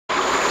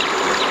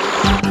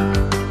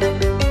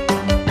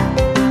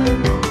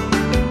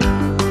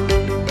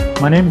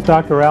My name is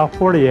Dr. Ralph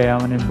Fortier.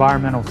 I'm an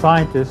environmental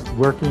scientist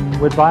working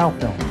with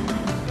biofilm.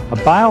 A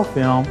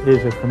biofilm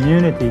is a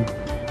community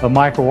of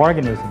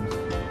microorganisms.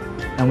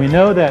 And we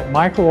know that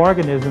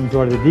microorganisms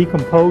are the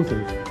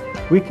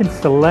decomposers. We can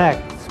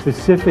select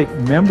specific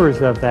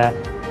members of that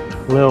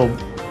little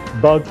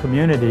bug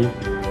community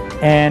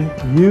and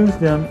use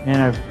them in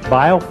a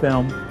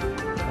biofilm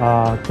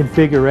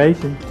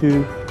configuration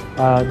to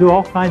do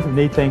all kinds of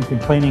neat things in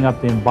cleaning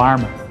up the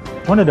environment.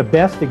 One of the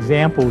best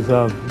examples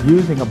of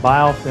using a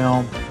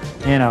biofilm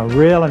in a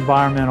real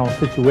environmental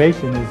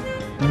situation is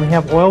when we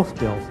have oil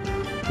spills.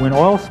 When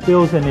oil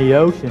spills in the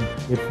ocean,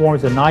 it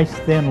forms a nice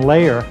thin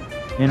layer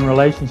in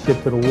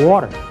relationship to the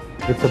water.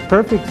 It's a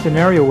perfect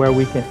scenario where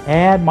we can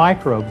add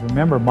microbes.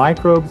 Remember,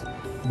 microbes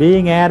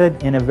being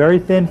added in a very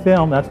thin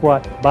film, that's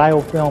what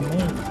biofilm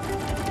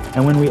means.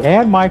 And when we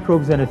add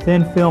microbes in a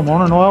thin film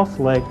on an oil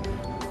slick,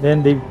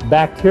 then the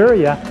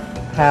bacteria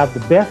have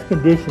the best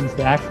conditions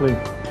to actually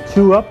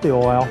chew up the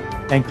oil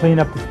and clean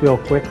up the spill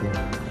quickly.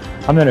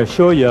 I'm going to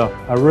show you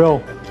a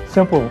real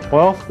simple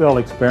oil spill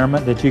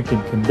experiment that you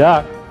can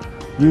conduct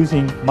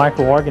using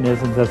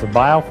microorganisms as a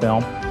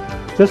biofilm.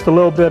 Just a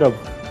little bit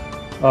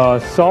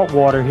of salt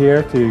water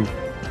here to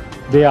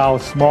be our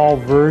small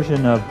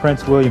version of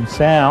Prince William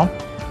Sound,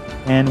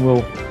 and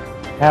we'll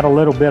add a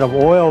little bit of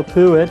oil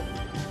to it,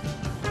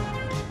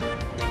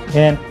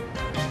 and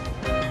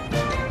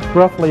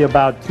roughly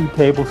about 2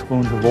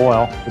 tablespoons of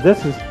oil.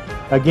 This is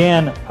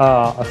again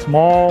a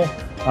small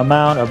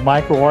amount of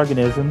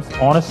microorganisms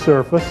on a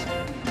surface,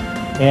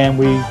 and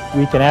we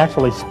can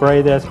actually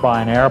spray this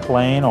by an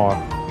airplane or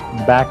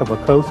back of a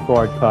Coast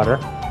Guard cutter.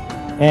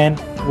 And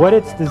what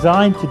it's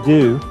designed to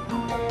do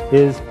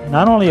is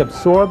not only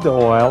absorb the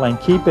oil and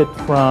keep it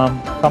from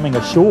coming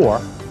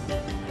ashore,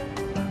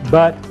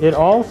 but it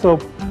also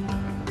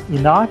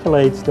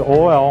inoculates the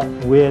oil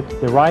with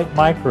the right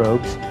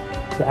microbes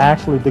to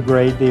actually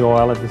degrade the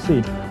oil at the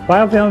sea.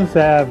 Biofilms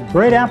have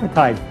great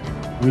appetite.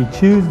 We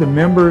choose the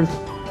members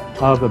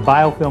of the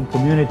biofilm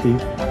community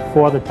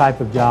for the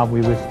type of job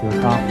we wish to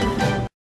accomplish.